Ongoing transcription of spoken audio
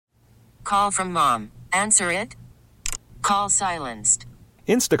Call from mom. Answer it. Call silenced.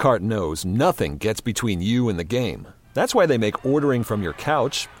 Instacart knows nothing gets between you and the game. That's why they make ordering from your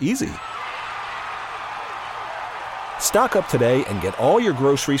couch easy. Stock up today and get all your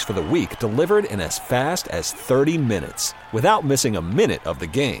groceries for the week delivered in as fast as 30 minutes without missing a minute of the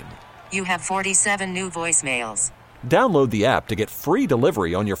game. You have 47 new voicemails. Download the app to get free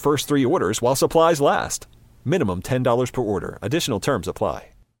delivery on your first 3 orders while supplies last. Minimum $10 per order. Additional terms apply.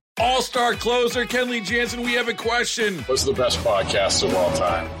 All-star closer Kenley Jansen, we have a question. What's the best podcast of all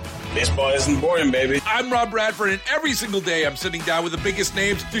time? Baseball isn't boring, baby. I'm Rob Bradford, and every single day I'm sitting down with the biggest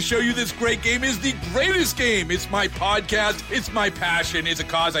names to show you this great game is the greatest game. It's my podcast. It's my passion. It's a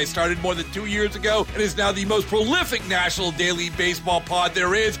cause I started more than 2 years ago and is now the most prolific national daily baseball pod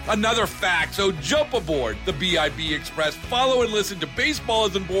there is. Another fact, so jump aboard the BIB Express. Follow and listen to Baseball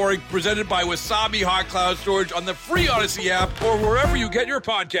Isn't Boring, presented by Wasabi Hot Cloud Storage on the free Odyssey app or wherever you get your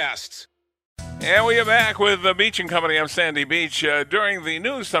podcasts. And we are back with the Beach and Company. I'm Sandy Beach. During the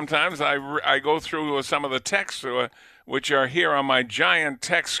news, sometimes I go through some of the texts which are here on my giant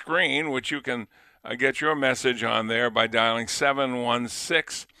text screen, which you can get your message on there by dialing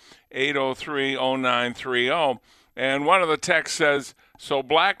 716-803-0930. And one of the texts says, so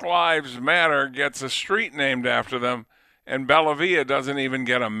Black Lives Matter gets a street named after them, and Bella Villa doesn't even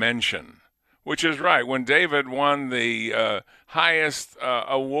get a mention. Which is right. When David won the highest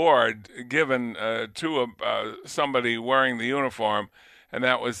award given to somebody wearing the uniform, and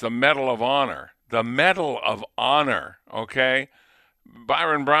that was the Medal of Honor. The Medal of Honor, okay?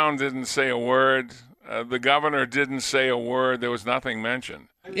 Byron Brown didn't say a word. The governor didn't say a word. There was nothing mentioned.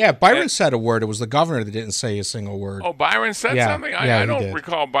 Yeah, Byron said a word. It was the governor that didn't say a single word. Oh, Byron said something? I don't did.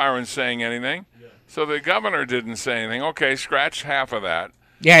 recall Byron saying anything. Yeah. So the governor didn't say anything. Okay, scratch half of that.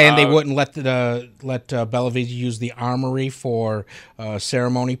 Yeah, and they wouldn't let Bella Villa use the armory for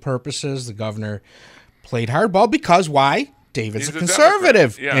ceremony purposes. The governor played hardball because why? David's a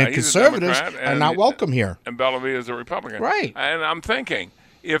conservative, and conservatives are not welcome here. And Bella Villa is a Republican. Right. And I'm thinking,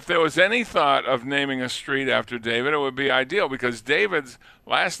 if there was any thought of naming a street after David, it would be ideal because David's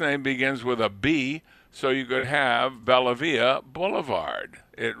last name begins with a B, so you could have Bella Villa Boulevard.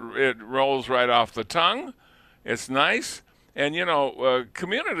 It rolls right off the tongue. It's nice. And, you know,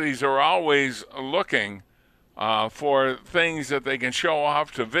 communities are always looking for things that they can show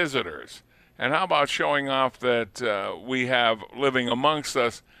off to visitors. And how about showing off that we have living amongst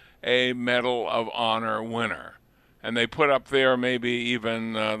us a Medal of Honor winner? And they put up there maybe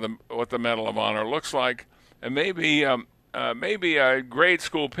even what the Medal of Honor looks like, and maybe a grade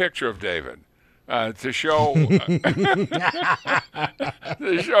school picture of David. To show that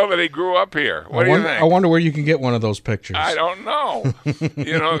he grew up here. What do you think? I wonder where you can get one of those pictures. I don't know.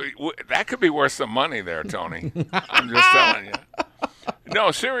 You know, that could be worth some money there, Tony. I'm just telling you.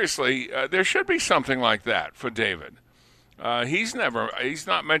 No, seriously, there should be something like that for David. He's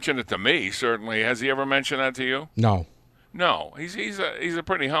not mentioned it to me, certainly. Has he ever mentioned that to you? No. No. He's a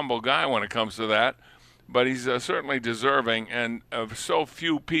pretty humble guy when it comes to that, but he's certainly deserving, and so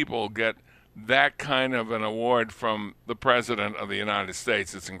few people get that kind of an award from the President of the United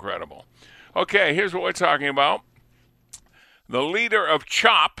States. It's incredible. Okay, here's what we're talking about. The leader of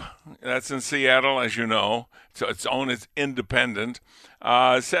CHOP, that's in Seattle, as you know, so its own is independent,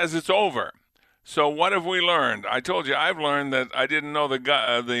 says it's over. So what have we learned? I told you I've learned that I didn't know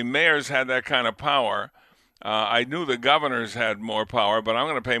the mayors had that kind of power. I knew the governors had more power, but I'm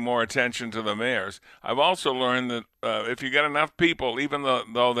going to pay more attention to the mayors. I've also learned that if you get enough people, even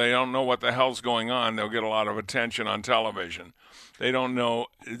though they don't know what the hell's going on, they'll get a lot of attention on television. They don't know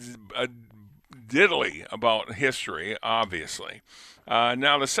a diddly about history, obviously.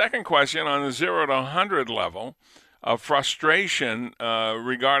 Now, the second question on the 0 to 100 level of frustration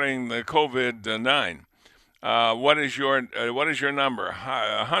regarding the COVID-19. What is your number?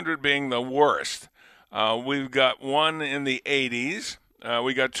 100 being the worst. We've got one in the 80s.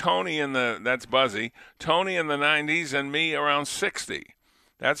 We got Tony that's Buzzy, Tony in the 90s, and me around 60.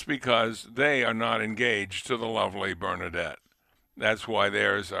 That's because they are not engaged to the lovely Bernadette. That's why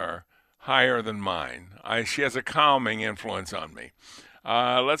theirs are higher than mine. She has a calming influence on me.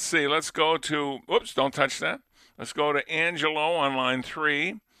 Let's see. Let's go to, don't touch that. Let's go to Angelo on line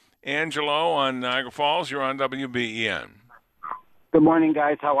 3. Angelo on Niagara Falls, you're on WBEN. Good morning,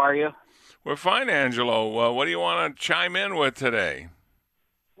 guys. How are you? We're fine, Angelo. What do you want to chime in with today?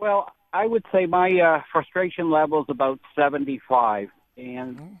 Well, I would say my frustration level is about 75.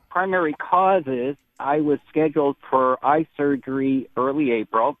 And primary cause is I was scheduled for eye surgery early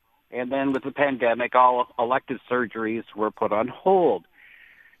April. And then with the pandemic, all elective surgeries were put on hold.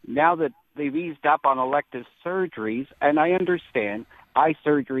 Now that they've eased up on elective surgeries, and I understand, eye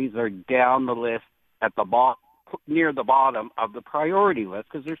surgeries are down the list at the near the bottom of the priority list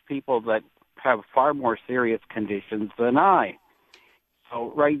because there's people that have far more serious conditions than I.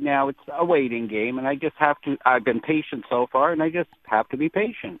 So right now it's a waiting game, and I've been patient so far, and I just have to be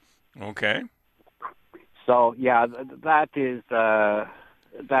patient. Okay. So, yeah, that is...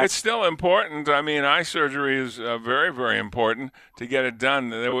 It's still important. I mean, eye surgery is very, very important to get it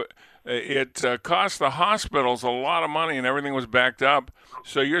done. It cost the hospitals a lot of money, and everything was backed up.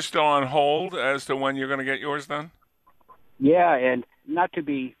 So you're still on hold as to when you're going to get yours done? Yeah, and not to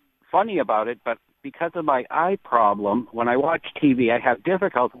be funny about it, but because of my eye problem, when I watch TV, I have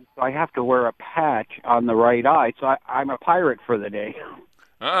difficulty. So I have to wear a patch on the right eye. So I'm a pirate for the day.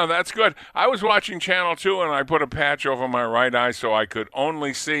 Oh, that's good. I was watching Channel 2, and I put a patch over my right eye so I could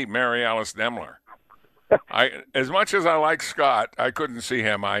only see Mary Alice Demler. As much as I like Scott, I couldn't see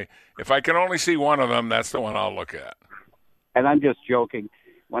him. If I can only see one of them, that's the one I'll look at. And I'm just joking.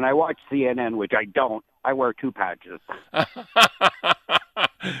 When I watch CNN, which I don't, I wear two patches.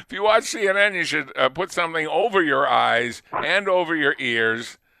 If you watch CNN, you should put something over your eyes and over your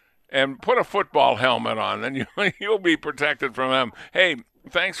ears and put a football helmet on. Then you'll be protected from them. Hey,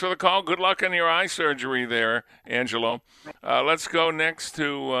 thanks for the call. Good luck on your eye surgery there, Angelo. Let's go next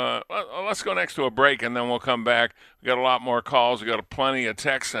to a break, and then we'll come back. We got a lot more calls. We got plenty of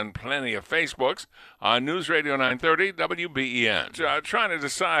texts and plenty of Facebooks on News Radio 930 WBEN. Trying to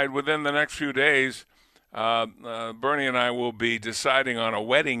decide within the next few days. Bernie and I will be deciding on a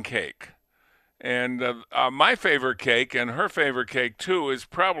wedding cake. And my favorite cake, and her favorite cake too, is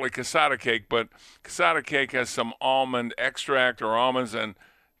probably cassata cake. But cassata cake has some almond extract or almonds, and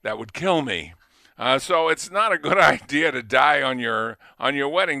that would kill me. So it's not a good idea to die on your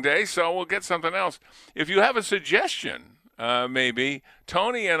wedding day. So we'll get something else. If you have a suggestion, maybe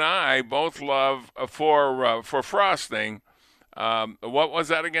Tony and I both love for frosting. What was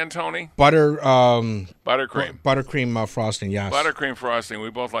that again, Tony? Buttercream. Buttercream frosting, yes. Buttercream frosting.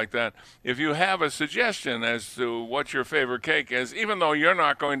 We both like that. If you have a suggestion as to what your favorite cake is, even though you're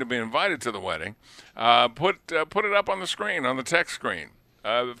not going to be invited to the wedding, put it up on the screen, on the text screen.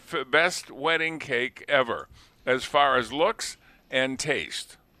 Best wedding cake ever, as far as looks and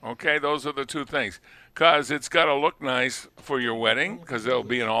taste. Okay, those are the two things. Because it's got to look nice for your wedding, because it'll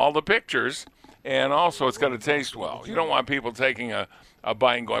be in all the pictures. And also, it's got to taste well. You don't want people taking a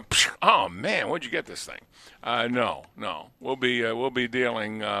bite and going, "Oh man, where'd you get this thing?" No. We'll be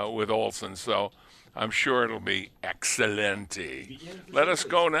dealing with Olson, so I'm sure it'll be excellente. Let us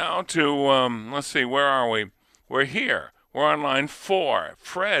go now to let's see, where are we? We're here. We're on line 4.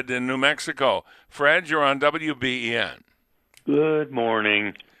 Fred in New Mexico. Fred, you're on WBEN. Good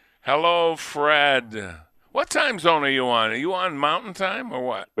morning. Hello, Fred. What time zone are you on? Are you on Mountain Time or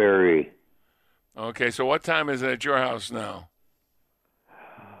what? Very. Okay, so what time is it at your house now?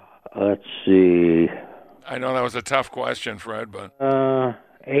 Let's see. I know that was a tough question, Fred, but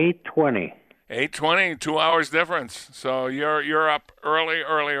 8:20. 8:20, 2 hours difference. So you're up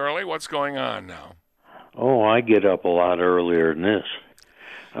early. What's going on now? Oh, I get up a lot earlier than this.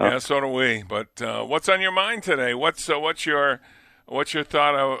 Yeah, so do we. But what's on your mind today? What's your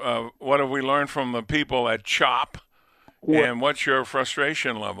thought of what have we learned from the people at CHOP, and what's your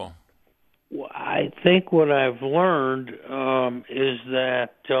frustration level? I think what I've learned is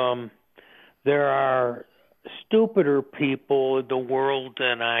that there are stupider people in the world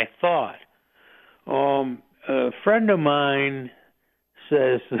than I thought. A friend of mine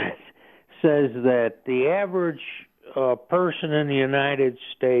says that the average person in the United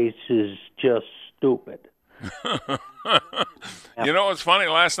States is just stupid. You know what's funny?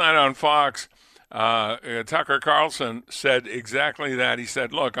 Last night on Fox, Tucker Carlson said exactly that. He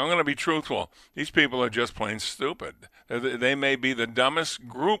said, look, I'm going to be truthful. These people are just plain stupid. They may be the dumbest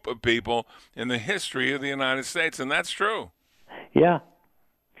group of people in the history of the United States, and that's true. Yeah,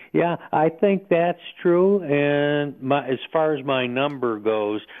 I think that's true. And as far as my number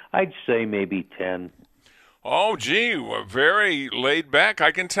goes, I'd say maybe 10. Oh, gee, we're very laid back.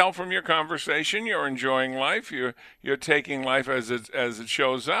 I can tell from your conversation you're enjoying life. You're taking life as it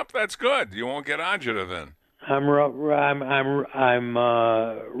shows up. That's good. You won't get agita then. I'm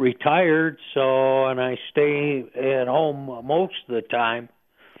retired, and I stay at home most of the time,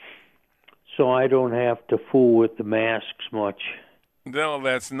 so I don't have to fool with the masks much. No,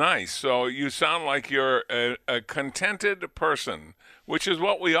 that's nice. So you sound like you're a contented person, which is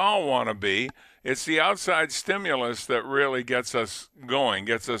what we all want to be. It's the outside stimulus that really gets us going,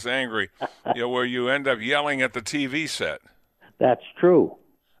 gets us angry, where you end up yelling at the TV set. That's true.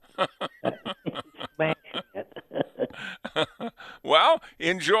 Well,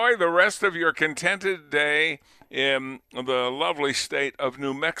 enjoy the rest of your contented day in the lovely state of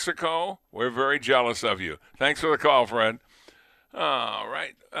New Mexico. We're very jealous of you. Thanks for the call, Fred. All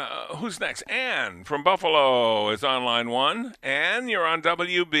right. Who's next? Ann from Buffalo is on line 1. Ann, you're on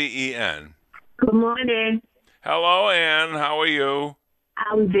WBEN. Good morning. Hello, Ann. How are you?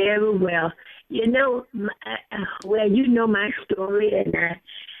 I'm very well. You know, you know my story, and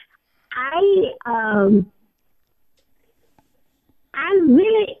I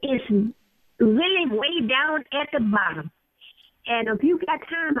really is really way down at the bottom. And if you got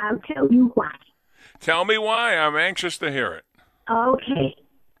time, I'll tell you why. Tell me why. I'm anxious to hear it. Okay.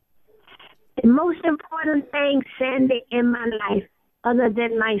 The most important thing, Sandy, in my life, other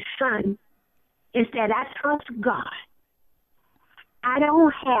than my son, is that I trust God. I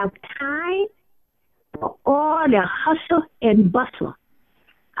don't have time for all the hustle and bustle.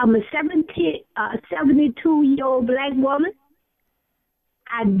 I'm a 72-year-old black woman.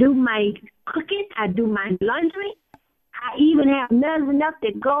 I do my cooking. I do my laundry. I even have nerve enough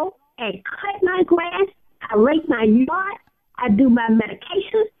to go and cut my grass. I rake my yard. I do my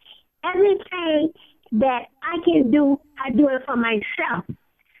medications. Everything that I can do, I do it for myself.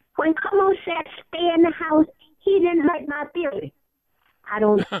 When Como said stay in the house, he didn't hurt my feelings. I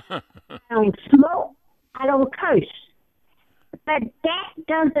don't smoke. I don't curse. But that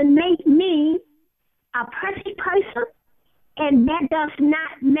doesn't make me a perfect person, and that does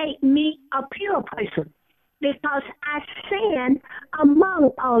not make me a pure person, because I sin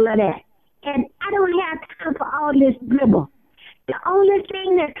among all of that. And I don't have time for all this dribble. The only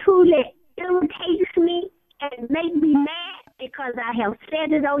thing that truly irritates me and makes me mad, because I have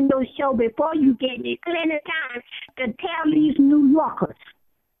said it on your show before, you gave me plenty of time to tell these New Yorkers,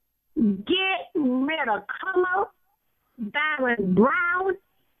 get rid of Como, Byron Brown,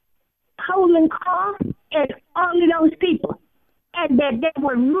 Colin Carr, and all of those people. And that they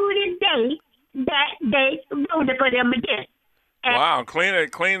were rooted that they voted for them again. And wow,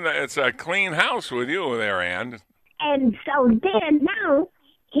 it's a clean house with you there, Ann. And so then now,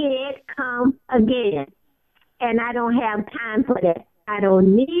 here it come again. And I don't have time for that. I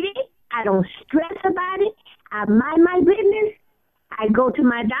don't need it. I don't stress about it. I mind my business. I go to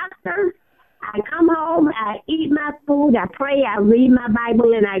my doctor. I come home. I eat my food. I pray. I read my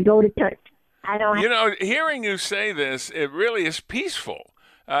Bible, and I go to church. Hearing you say this, it really is peaceful.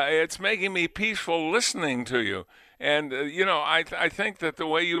 It's making me peaceful listening to you. And, I think that the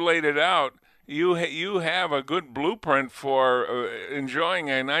way you laid it out, you have a good blueprint for enjoying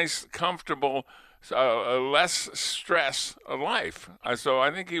a nice, comfortable, less stress life. So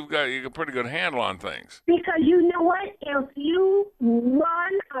I think you've got a pretty good handle on things. Because you know what? If you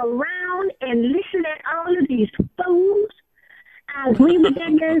run around and listen to all of these fools, I agree with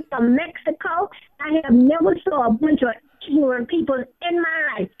them guys from Mexico. I have never saw a bunch of ignorant people in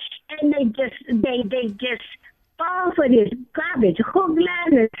my life, and they just fall for this garbage, hook,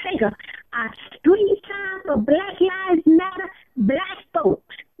 line, and sinker. A street sign for Black Lives Matter. Black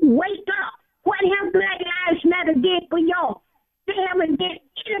folks, wake up! What have Black Lives Matter did for y'all? They haven't did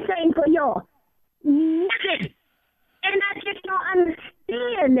anything for y'all. Nothing. And I just don't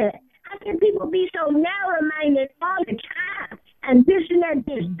understand that. How can people be so narrow-minded all the time and this and that,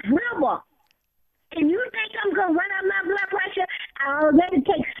 this dribble? And you think I'm going to run up my blood pressure? I already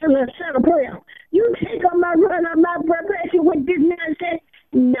take Cilapril. You think I'm going to run up my blood pressure with this nonsense?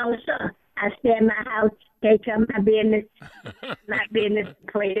 No, sir. I stay in my house, take care of my business,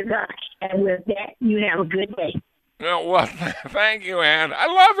 pray to God. And with that, you have a good day. Well, thank you, Ann. I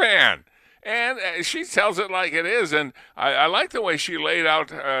love Ann. And she tells it like it is. And I like the way she laid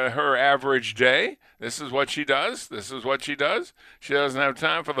out her average day. This is what she does. This is what she does. She doesn't have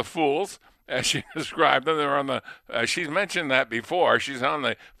time for the fools, as she described them. They're on the. She's mentioned that before. She's on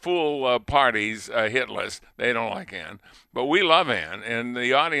the fool parties hit list. They don't like Ann, but we love Ann, and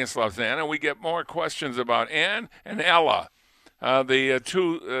the audience loves Ann, and we get more questions about Ann and Ella, the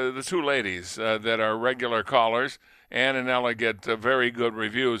two ladies that are regular callers. Ann and Ella get very good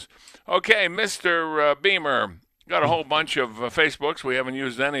reviews. Okay, Mr. Beamer, got a whole bunch of Facebooks. We haven't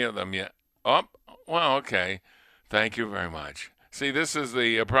used any of them yet. Oh, well, okay. Thank you very much. See, this is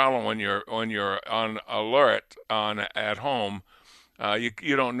the problem when you're on alert at home.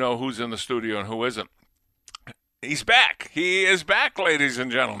 You don't know who's in the studio and who isn't. He's back. He is back, ladies and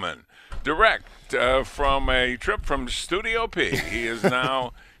gentlemen. Direct from a trip from Studio P. He is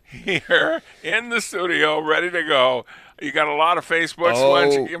now here in the studio, ready to go. You got a lot of Facebooks. Why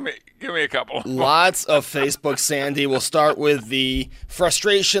don't you give me a couple? Lots of Facebook, Sandy. We'll start with the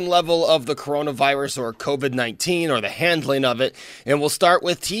frustration level of the coronavirus or COVID-19 or the handling of it. And we'll start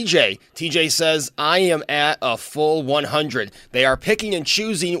with TJ. TJ says, I am at a full 100. They are picking and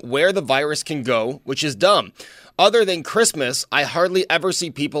choosing where the virus can go, which is dumb. Other than Christmas, I hardly ever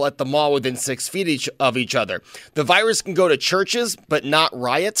see people at the mall within 6 feet of each other. The virus can go to churches, but not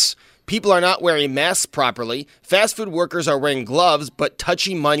riots. People are not wearing masks properly. Fast food workers are wearing gloves, but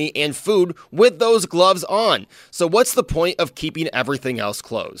touching money and food with those gloves on. So what's the point of keeping everything else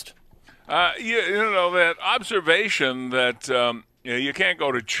closed? You know, that observation that you can't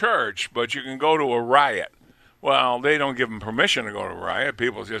go to church, but you can go to a riot. Well, they don't give them permission to go to a riot.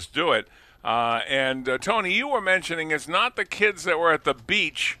 People just do it. And Tony, you were mentioning it's not the kids that were at the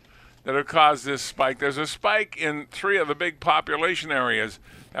beach that have caused this spike. There's a spike in 3 of the big population areas.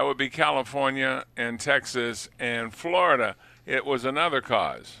 That would be California and Texas and Florida. It was another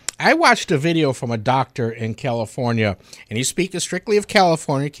cause. I watched a video from a doctor in California, and he's speaking strictly of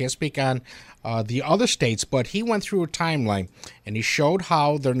California. Can't speak on the other states, but he went through a timeline, and he showed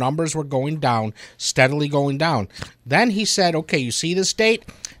how their numbers were going down, steadily going down. Then he said, okay, you see this date?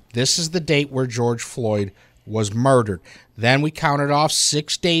 This is the date where George Floyd was murdered. Then we counted off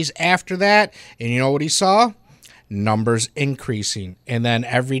 6 days after that, and you know what he saw? Numbers increasing. And then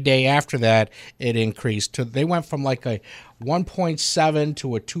every day after that, it increased. They went from like a 1.7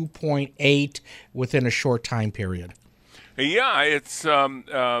 to a 2.8 within a short time period. Yeah, it's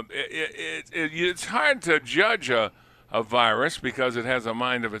hard to judge a virus because it has a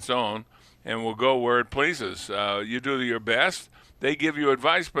mind of its own and will go where it pleases. You do your best. They give you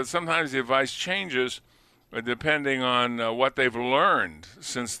advice, but sometimes the advice changes depending on what they've learned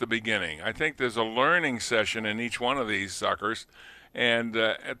since the beginning. I think there's a learning session in each one of these suckers. And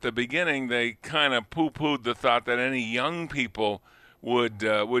at the beginning, they kind of poo-pooed the thought that any young people would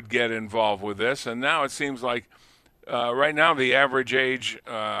get involved with this. And now it seems like right now the average age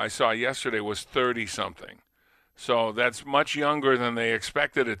I saw yesterday was 30-something. So that's much younger than they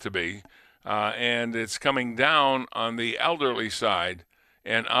expected it to be. And it's coming down on the elderly side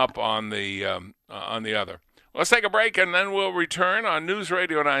and up on the other. Let's take a break, and then we'll return on News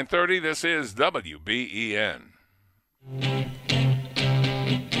Radio 930. This is WBEN.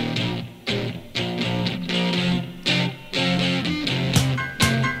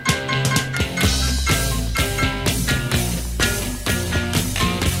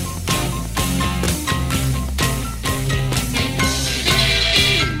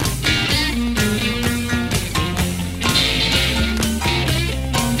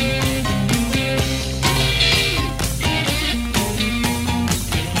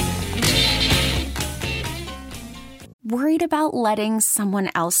 Worried about letting someone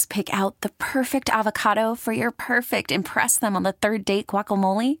else pick out the perfect avocado for your perfect impress them on the third date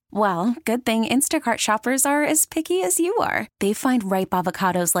guacamole? Well, good thing Instacart shoppers are as picky as you are. They find ripe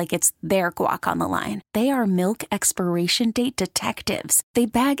avocados like it's their guac on the line. They are milk expiration date detectives. They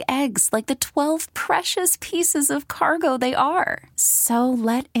bag eggs like the 12 precious pieces of cargo they are. So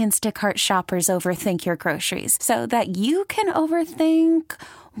let Instacart shoppers overthink your groceries so that you can overthink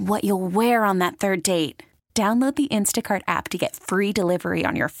what you'll wear on that third date. Download the Instacart app to get free delivery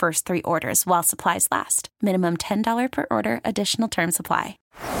on your first 3 orders while supplies last. Minimum $10 per order. Additional terms apply.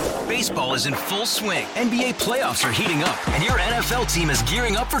 Baseball is in full swing. NBA playoffs are heating up, and your NFL team is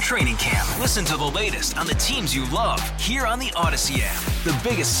gearing up for training camp. Listen to the latest on the teams you love here on the Odyssey app. The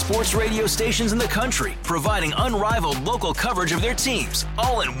biggest sports radio stations in the country, providing unrivaled local coverage of their teams,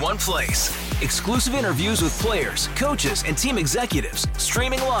 all in one place. Exclusive interviews with players, coaches, and team executives,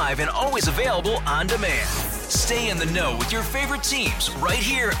 streaming live and always available on demand. Stay in the know with your favorite teams right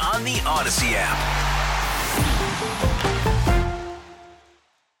here on the Odyssey app.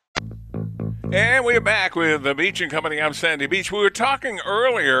 And we're back with the Beach and Company. I'm Sandy Beach. We were talking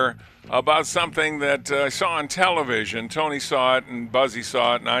earlier about something that I saw on television. Tony saw it, and Buzzy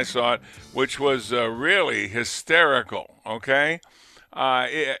saw it, and I saw it, which was really hysterical, okay?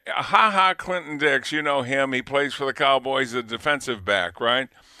 Clinton Dix, you know him. He plays for the Cowboys, a defensive back, right?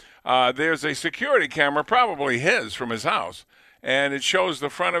 There's a security camera, probably his, from his house, and it shows the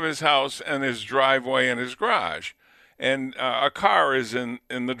front of his house and his driveway and his garage. And a car is in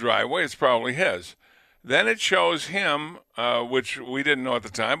the driveway. It's probably his. Then it shows him, which we didn't know at the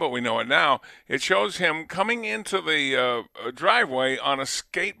time, but we know it now. It shows him coming into the driveway on a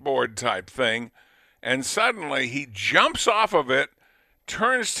skateboard type thing, and suddenly he jumps off of it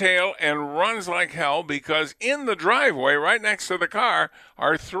turns tail and runs like hell because in the driveway right next to the car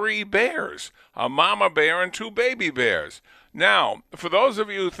are 3 bears, a mama bear and 2 baby bears. Now, for those of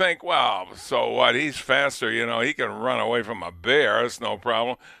you who think, well, so what, he's faster, he can run away from a bear, it's no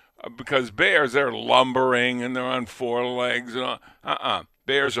problem. Because bears, they're lumbering and they're on 4 legs.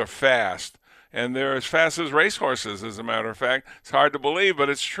 Bears are fast. And they're as fast as racehorses, as a matter of fact. It's hard to believe, but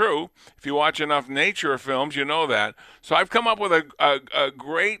it's true. If you watch enough nature films, you know that. So I've come up with a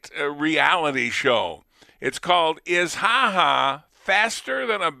great reality show. It's called Is Ha Ha Faster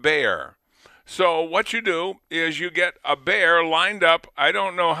Than a Bear? So what you do is you get a bear lined up. I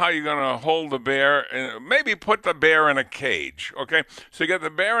don't know how you're going to hold the bear. Maybe put the bear in a cage, okay? So you get the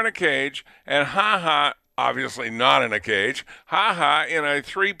bear in a cage, and Ha Ha, obviously not in a cage, Ha Ha in a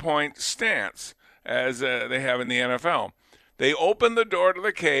 3-point stance, as they have in the NFL. They open the door to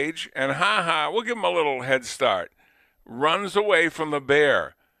the cage, and Ha Ha, we'll give him a little head start, runs away from the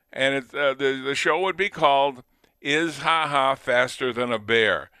bear. And the show would be called Is Ha Ha Faster Than a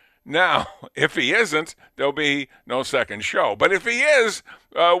Bear? Now, if he isn't, there'll be no second show. But if he is,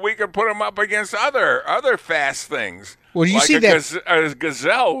 we could put him up against other fast things. Well, you like see that a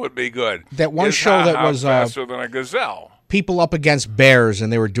gazelle would be good. That one Is show Ha that Ha was faster than a gazelle. People up against bears,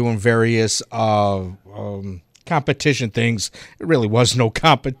 and they were doing various competition things. It really was no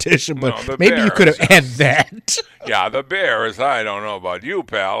competition, but No, maybe you could have had that. Yeah, the bears. I don't know about you,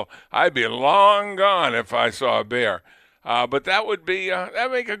 pal. I'd be long gone if I saw a bear. But that would be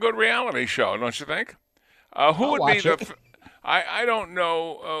that'd make a good reality show, don't you think? Who I'll would watch be it. I don't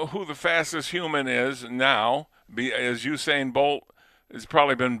know who the fastest human is now. As Usain Bolt has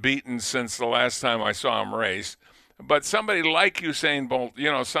probably been beaten since the last time I saw him race. But somebody like Usain Bolt,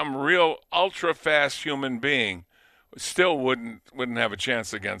 some real ultra-fast human being, still wouldn't have a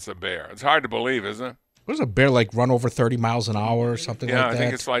chance against a bear. It's hard to believe, isn't it? What does a bear run over 30 miles an hour or something like that? Yeah,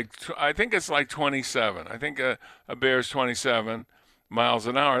 I think it's like 27. I think a bear's 27 miles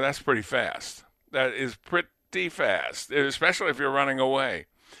an hour. That's pretty fast. That is pretty fast, especially if you're running away.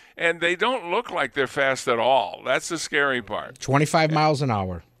 And they don't look like they're fast at all. That's the scary part. 25 miles an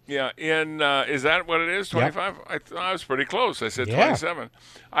hour. Yeah, is that what it is, 25? Yep. I thought I was pretty close. I said 27.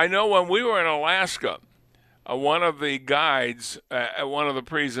 I know when we were in Alaska, one of the guides at one of the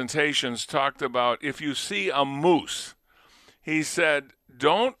presentations talked about if you see a moose, he said,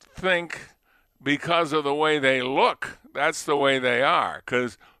 don't think because of the way they look, that's the way they are.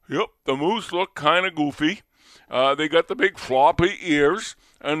 Because, the moose look kind of goofy. They got the big floppy ears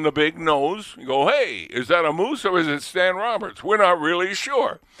and the big nose. You go, hey, is that a moose or is it Stan Roberts? We're not really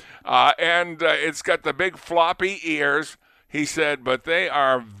sure. And it's got the big floppy ears, he said, but they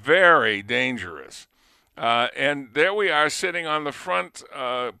are very dangerous. And there we are sitting on the front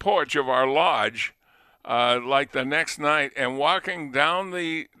porch of our lodge like the next night, and walking down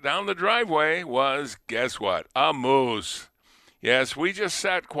the driveway was, guess what, a moose. Yes, we just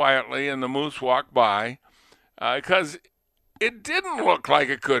sat quietly and the moose walked by because it didn't look like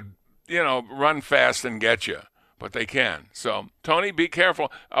it could, run fast and get you. But they can. So, Tony, be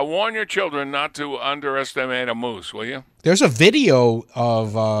careful. Warn your children not to underestimate a moose, will you? There's a video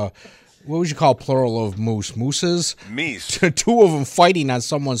of, what would you call plural of moose? Mooses? Meese. 2 of them fighting on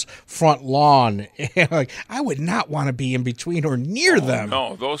someone's front lawn. I would not want to be in between or near them.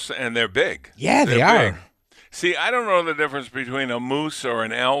 No, and they're big. Yeah, they are. Big. See, I don't know the difference between a moose or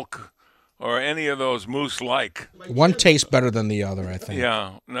an elk or any of those moose-like. One tastes better than the other, I think.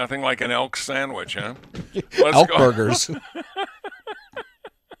 Yeah, nothing like an elk sandwich, huh? Elk burgers.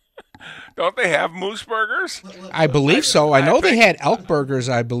 Don't they have moose burgers? I believe so. I know they had elk burgers,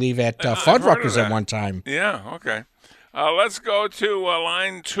 I believe, at Fuddruckers at one time. Yeah, okay. Let's go to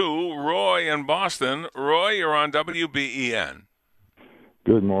line 2, Roy in Boston. Roy, you're on WBEN.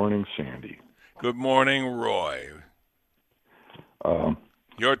 Good morning, Sandy. Good morning, Roy.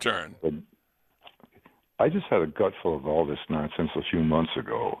 Your turn. I just had a gutful of all this nonsense a few months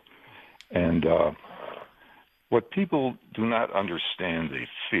ago. And what people do not understand, they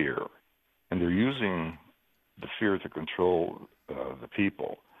fear. And they're using the fear to control the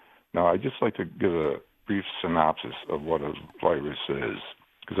people. Now, I'd just like to give a brief synopsis of what a virus is,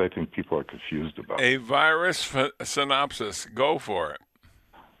 because I think people are confused about it. A virus synopsis. Go for it.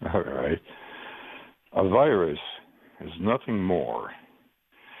 All right. A virus is nothing more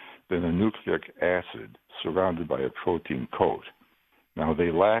than a nucleic acid surrounded by a protein coat. Now,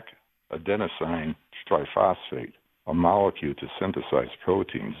 they lack adenosine triphosphate, a molecule to synthesize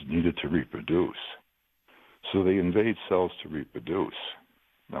proteins needed to reproduce. So they invade cells to reproduce.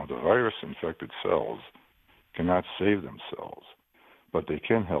 Now, the virus-infected cells cannot save themselves, but they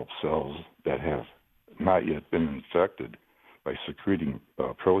can help cells that have not yet been infected by secreting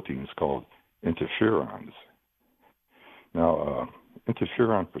proteins called interferons. Now,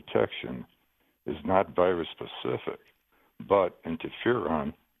 interferon protection is not virus-specific, but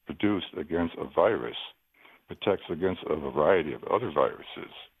interferon produced against a virus protects against a variety of other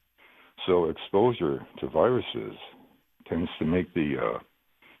viruses. So exposure to viruses tends to make the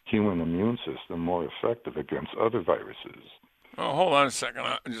human immune system more effective against other viruses. Oh, hold on a second.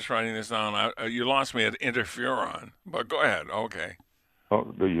 I'm just writing this down. You lost me at interferon, but go ahead. Okay. Oh,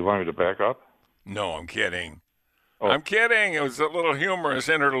 do you want me to back up? No, I'm kidding. Oh. I'm kidding. It was a little humorous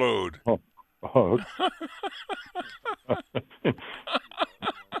interlude. Oh.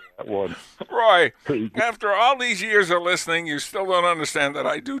 That one. Roy, after all these years of listening, you still don't understand that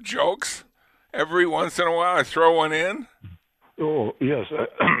I do jokes? Every once in a while I throw one in? Oh, yes.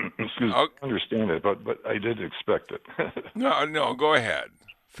 Excuse me. I understand it, but I did expect it. No, go ahead.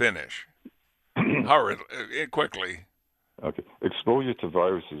 Finish. Hurry, quickly. Okay. Exposure to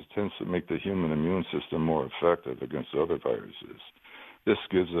viruses tends to make the human immune system more effective against other viruses. This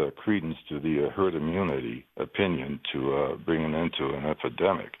gives credence to the herd immunity opinion to bring an end to an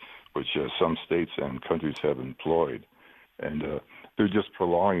epidemic, which some states and countries have employed. And they're just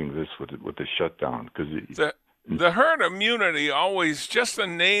prolonging this with the shutdown. The herd immunity always, just the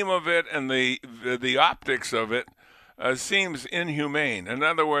name of it and the optics of it seems inhumane. In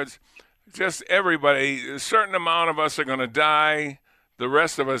other words, just everybody, a certain amount of us are going to die. The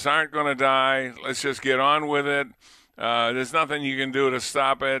rest of us aren't going to die. Let's just get on with it. There's nothing you can do to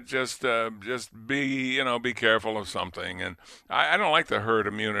stop it. Just be careful of something. And I don't like the herd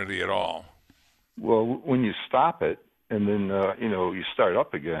immunity at all. Well, when you stop it and then you start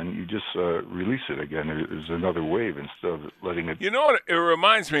up again, you just release it again. There's another wave instead of letting it. You know what it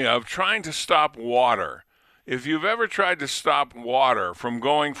reminds me of? Trying to stop water. If you've ever tried to stop water from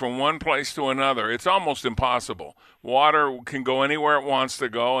going from one place to another, it's almost impossible. Water can go anywhere it wants to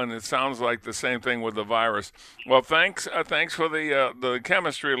go, and it sounds like the same thing with the virus. Well, thanks for the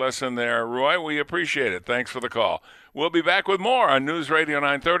chemistry lesson there, Roy. We appreciate it. Thanks for the call. We'll be back with more on News Radio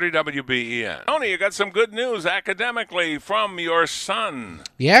 930 WBEN. Tony, you got some good news academically from your son.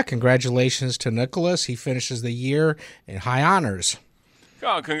 Yeah, congratulations to Nicholas. He finishes the year in high honors.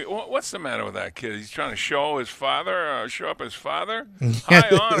 Oh, what's the matter with that kid? He's trying to show his father, show up his father?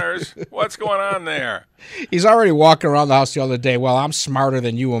 High honors? What's going on there? He's already walking around the house the other day. Well, I'm smarter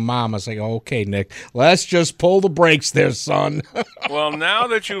than you and Mom. I was like, okay, Nick, let's just pull the brakes there, son. Well, now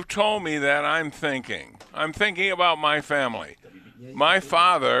that you've told me that, I'm thinking about my family. My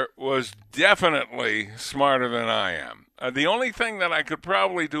father was definitely smarter than I am. The only thing that I could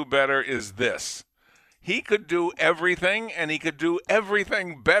probably do better is this. He could do everything, and he could do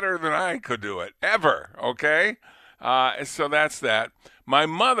everything better than I could do it, ever, okay? So that's that. My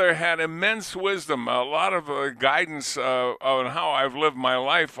mother had immense wisdom. A lot of guidance on how I've lived my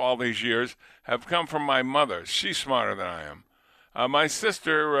life all these years have come from my mother. She's smarter than I am. My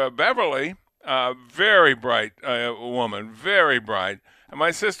sister, Beverly, very bright woman, very bright. And my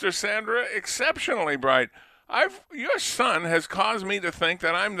sister, Sandra, exceptionally bright. Your son has caused me to think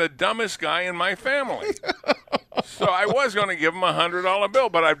that I'm the dumbest guy in my family. So I was going to give him a $100 bill,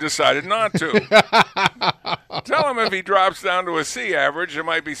 but I've decided not to. Tell him if he drops down to a C average, there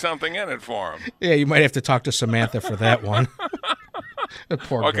might be something in it for him. Yeah, you might have to talk to Samantha for that one.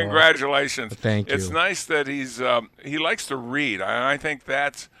 Poor well, boy. Congratulations. Thank you. It's nice that he likes to read. I think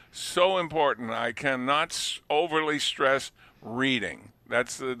that's so important. I cannot overly stress reading.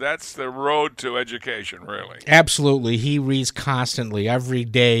 That's the road to education, really. Absolutely. He reads constantly. Every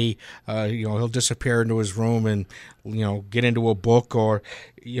day, he'll disappear into his room and, get into a book, or,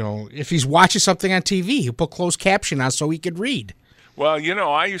 if he's watching something on TV, he'll put closed caption on so he could read. Well,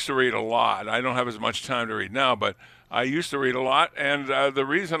 I used to read a lot. I don't have as much time to read now, but I used to read a lot, and the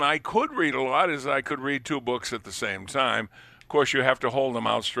reason I could read a lot is I could read two books at the same time. Of course, you have to hold them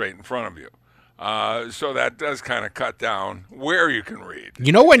out straight in front of you. So that does kind of cut down where you can read.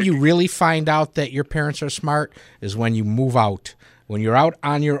 When you really find out that your parents are smart is when you move out. When you're out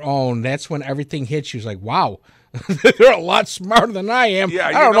on your own, that's when everything hits you. It's like, wow, they're a lot smarter than I am. Yeah,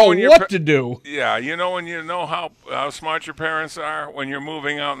 I don't know what to do. Yeah, when you know how smart your parents are, when you're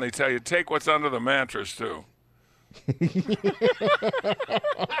moving out and they tell you, take what's under the mattress, too.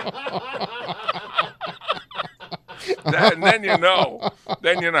 And then you know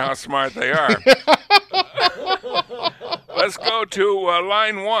how smart they are. Let's go to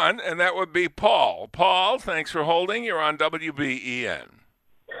line one, and that would be Paul. Paul, thanks for holding. You're on WBEN.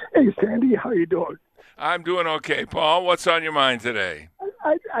 Hey, Sandy, how you doing? I'm doing okay. Paul, what's on your mind today?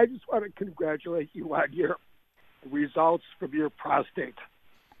 I just want to congratulate you on your results from your prostate.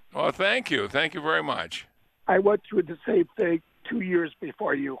 Well, thank you. Thank you very much. I went through the same thing 2 years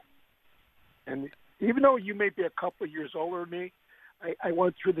before you. And even though you may be a couple of years older than me, I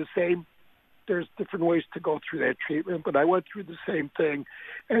went through the same. There's different ways to go through that treatment, but I went through the same thing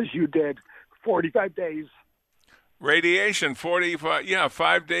as you did. 45 days. Radiation, 45,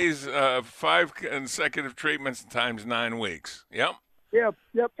 5 days, 5 consecutive treatments times 9 weeks. Yep. Yep.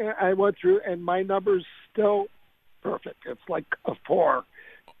 And I went through, and my number's still perfect. It's like a 4.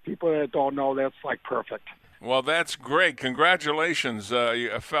 People that don't know, that's like perfect. Well, that's great. Congratulations,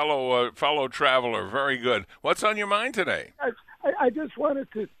 a fellow traveler. Very good. What's on your mind today? I just wanted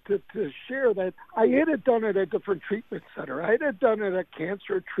to share that I had it done at a different treatment center. I had it done at a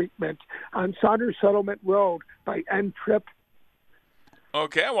cancer treatment on Saunders Settlement Road by N-Trip.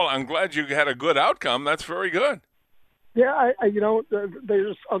 Okay, well, I'm glad you had a good outcome. That's very good. Yeah,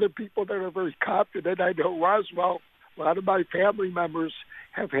 there's other people that are very confident. I know Roswell, a lot of my family members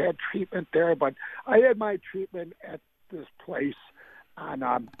have had treatment there, but I had my treatment at this place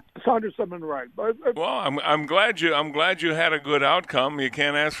on Saunders Settlement Road. Well, I'm glad you had a good outcome. You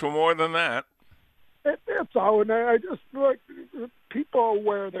can't ask for more than that. That's all, and I just like people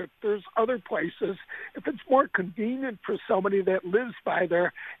aware that there's other places. If it's more convenient for somebody that lives by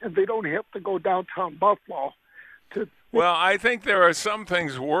there, and they don't have to go downtown Buffalo. Well, I think there are some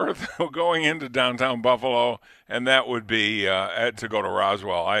things worth going into downtown Buffalo, and that would be to go to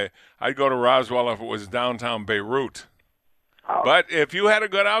Roswell. I'd go to Roswell if it was downtown Beirut. Oh. But if you had a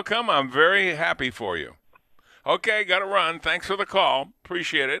good outcome, I'm very happy for you. Okay, got to run. Thanks for the call.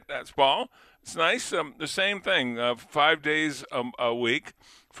 Appreciate it. That's Paul. It's nice. The same thing, 5 days a week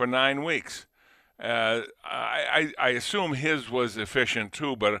for 9 weeks. I assume his was efficient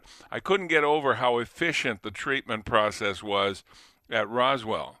too, but I couldn't get over how efficient the treatment process was at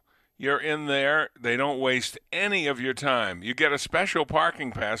Roswell. You're in there. They don't waste any of your time. You get a special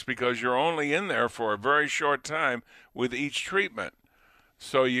parking pass because you're only in there for a very short time with each treatment.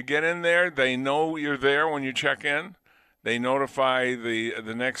 So you get in there. They know you're there when you check in. They notify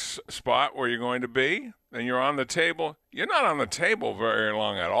the next spot where you're going to be. Then you're on the table. You're not on the table very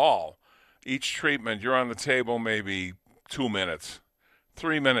long at all. Each treatment, you're on the table maybe 2 minutes,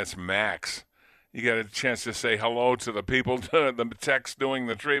 3 minutes max. You get a chance to say hello to the people, to the techs doing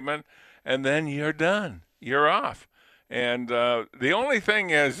the treatment, and then you're done. You're off. And the only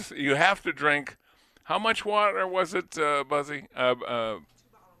thing is you have to drink, how much water was it, Buzzy?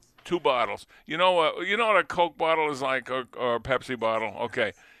 2 bottles. You know what a Coke bottle is like, or a Pepsi bottle?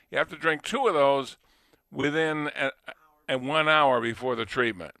 Okay. You have to drink 2 of those within 1 hour before the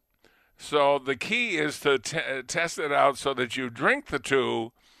treatment. So the key is to test it out so that you drink the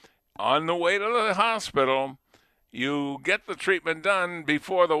 2 on the way to the hospital. You get the treatment done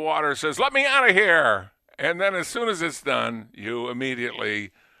before the water says, "Let me out of here." And then as soon as it's done, you immediately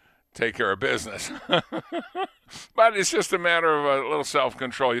take care of business. But it's just a matter of a little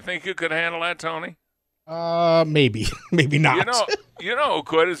self-control. You think you could handle that, Tony? Maybe. Maybe not. You know who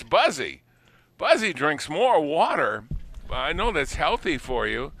could? It's Buzzy. Buzzy drinks more water. I know that's healthy for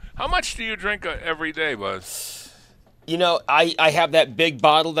you. How much do you drink every day, Buzz? I have that big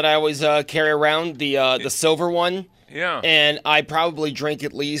bottle that I always carry around, the silver one. Yeah. And I probably drink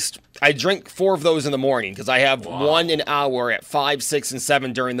I drink 4 of those in the morning because I have one an hour at 5, 6, and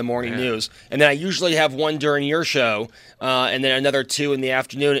 7 during the morning news. And then I usually have one during your show, and then another 2 in the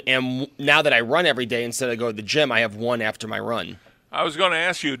afternoon. And now that I run every day instead of go to the gym, I have 1 after my run. I was going to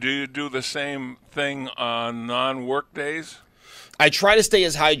ask you, do you do the same thing on non-work days? I try to stay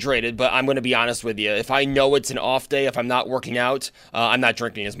as hydrated, but I'm going to be honest with you. If I know it's an off day, if I'm not working out, I'm not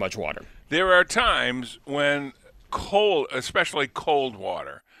drinking as much water. There are times when especially cold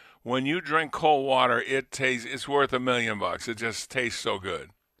water, when you drink cold water, it's worth $1 million. It just tastes so good.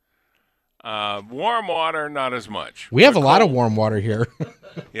 Warm water, not as much. We have a lot of warm water here.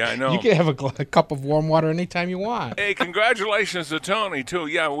 Yeah, I know. You can have a cup of warm water anytime you want. Hey, congratulations to Tony, too.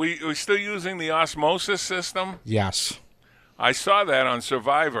 Yeah, we're still using the osmosis system? Yes. I saw that on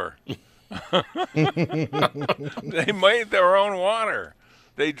Survivor. They made their own water.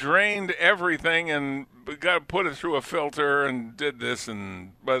 They drained everything and got to put it through a filter and did this.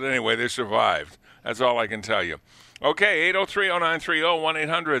 But anyway, they survived. That's all I can tell you. Okay, 803-0930,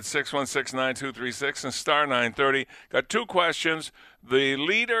 1-800-616-9236, and star 930. Got 2 questions. The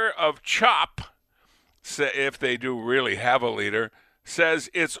leader of CHOP, if they do really have a leader, says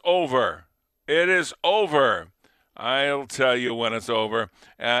it's over. It is over. I'll tell you when it's over.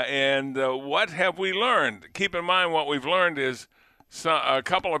 And what have we learned? Keep in mind what we've learned is a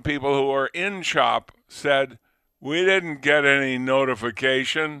couple of people who are in CHOP said, we didn't get any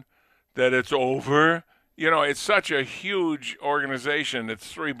notification that it's over. It's such a huge organization. It's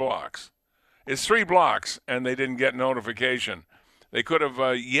 3 blocks. It's 3 blocks, and they didn't get notification. They could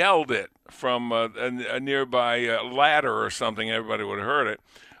have yelled it from a nearby ladder or something. Everybody would have heard it.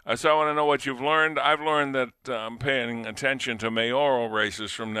 So I want to know what you've learned. I've learned that I'm paying attention to mayoral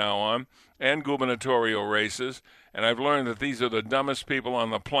races from now on and gubernatorial races, and I've learned that these are the dumbest people on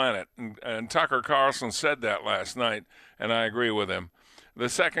the planet. And Tucker Carlson said that last night, and I agree with him. The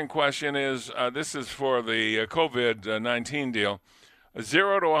second question is, this is for the COVID-19 deal.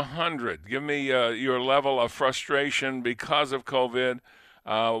 0 to 100. Give me your level of frustration because of COVID.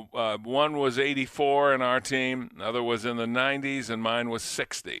 One was 84 in our team, another was in the 90s, and mine was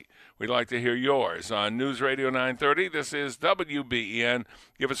 60. We'd like to hear yours on News Radio 930. This is WBEN.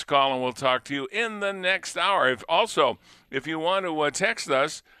 Give us a call, and we'll talk to you in the next hour. If you want to text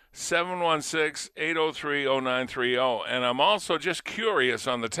us, 716-803-0930. And I'm also just curious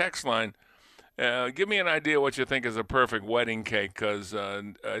on the text line. Give me an idea what you think is a perfect wedding cake, because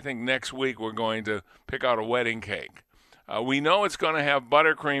I think next week we're going to pick out a wedding cake. We know it's going to have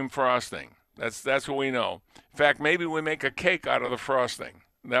buttercream frosting. That's what we know. In fact, maybe we make a cake out of the frosting.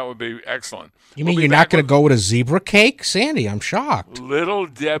 That would be excellent. You mean you're not going to go with a zebra cake? Sandy, I'm shocked. Little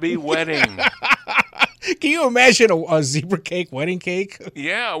Debbie wedding. Can you imagine a zebra cake, wedding cake?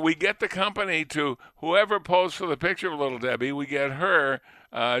 Yeah, we get the company to, whoever posed for the picture of Little Debbie, we get her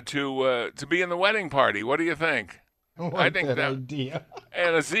to be in the wedding party. What do you think? I think that idea.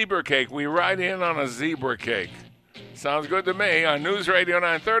 And a zebra cake. We ride in on a zebra cake. Sounds good to me on News Radio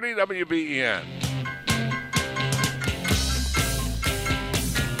 930 WBEN.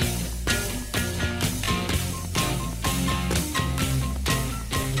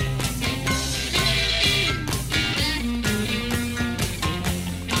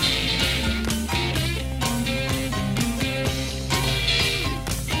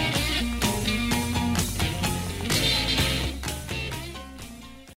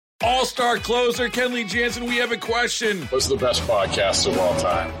 All-star closer Kenley Jansen, we have a question. What's the best podcast of all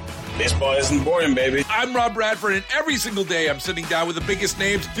time? Baseball isn't boring, baby. I'm Rob Bradford, and every single day I'm sitting down with the biggest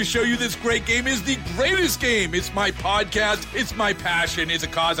names to show you this great game is the greatest game. It's my podcast. It's my passion. It's a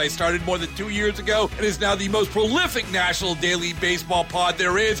cause I started more than 2 years ago and is now the most prolific national daily baseball pod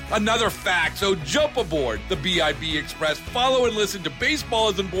there is. Another fact. So jump aboard the BIB Express. Follow and listen to Baseball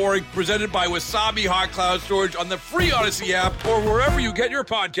Isn't Boring, presented by Wasabi Hot Cloud Storage on the free Odyssey app or wherever you get your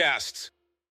podcasts.